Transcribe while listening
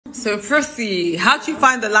So, Prissy, how do you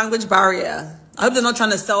find the language barrier? I hope they're not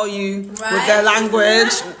trying to sell you with their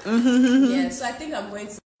language. Yeah, so I think I'm going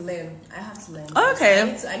to learn. I have to learn. Okay.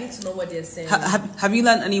 I need to know what they're saying. Have you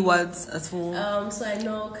learned any words at all? So I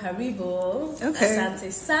know Karibo, okay.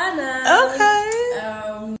 Asante Sana.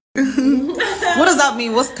 Okay. What does that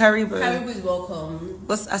mean? What's Karibo? Karibo is welcome.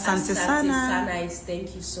 What's Asante Sana? Asante Sana is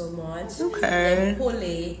thank you so much. Okay. Then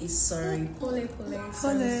Pole is sorry. Pole.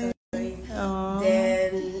 Sorry.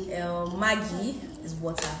 Then Maggie is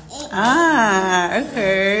water. Ah,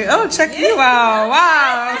 okay. Oh, check you out.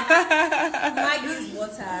 Wow. Maggie is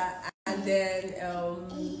water. And then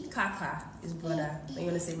Kaka is brother. I'm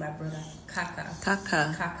going to say my brother. Kaka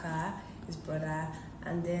is brother.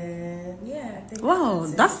 And then, yeah. I think wow,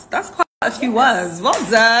 that's quite a few words. Well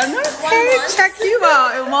done. Okay, check you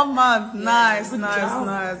out in 1 month. Nice.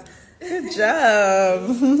 Good job.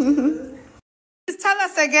 Just tell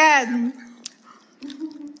us again.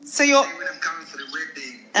 So you're... When I'm coming for the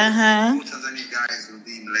wedding, Tanzanian guys will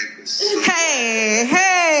be in Lagos.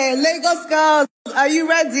 Hey, Lagos girls, are you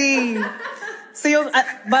ready? So you're...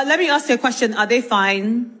 but let me ask you a question. Are they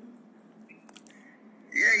fine?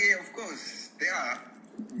 Yeah, of course. They are.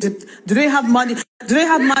 Do they have money? They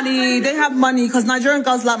have money because Nigerian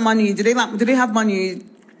girls like money. Do they have money?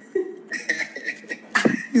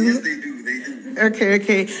 Yes, they do.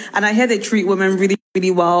 Okay. And I hear they treat women really, really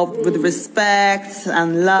well with respect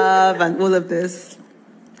and love and all of this.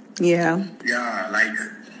 Yeah. Yeah, like,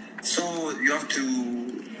 so you have to,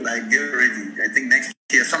 like, get ready. I think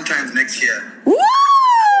sometimes next year. Woo!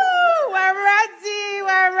 We're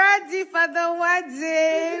ready for the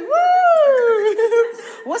wedding.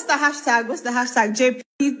 Woo! What's the hashtag?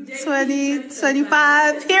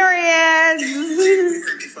 JP2025 period.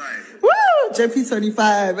 JP25. Woo!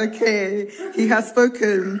 JP25. Okay. He has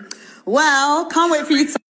spoken. Well, can't wait for you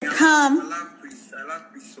to come. I love Pris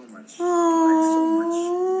so much.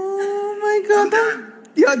 Oh my God.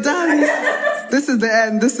 You're done. This is the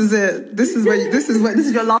end. This is it. This is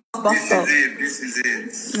your last bus stop. This is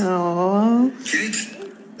it. Oh.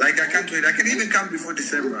 Like, I can't wait. I can even come before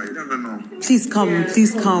December. You never know. Please come.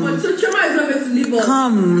 So Come. Juma is not going to leave us.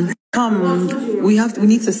 Come. We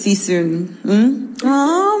need to see soon.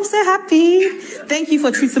 Oh, I'm so happy. Thank you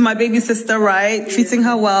for treating my baby sister right, treating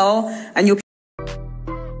her well, and you'll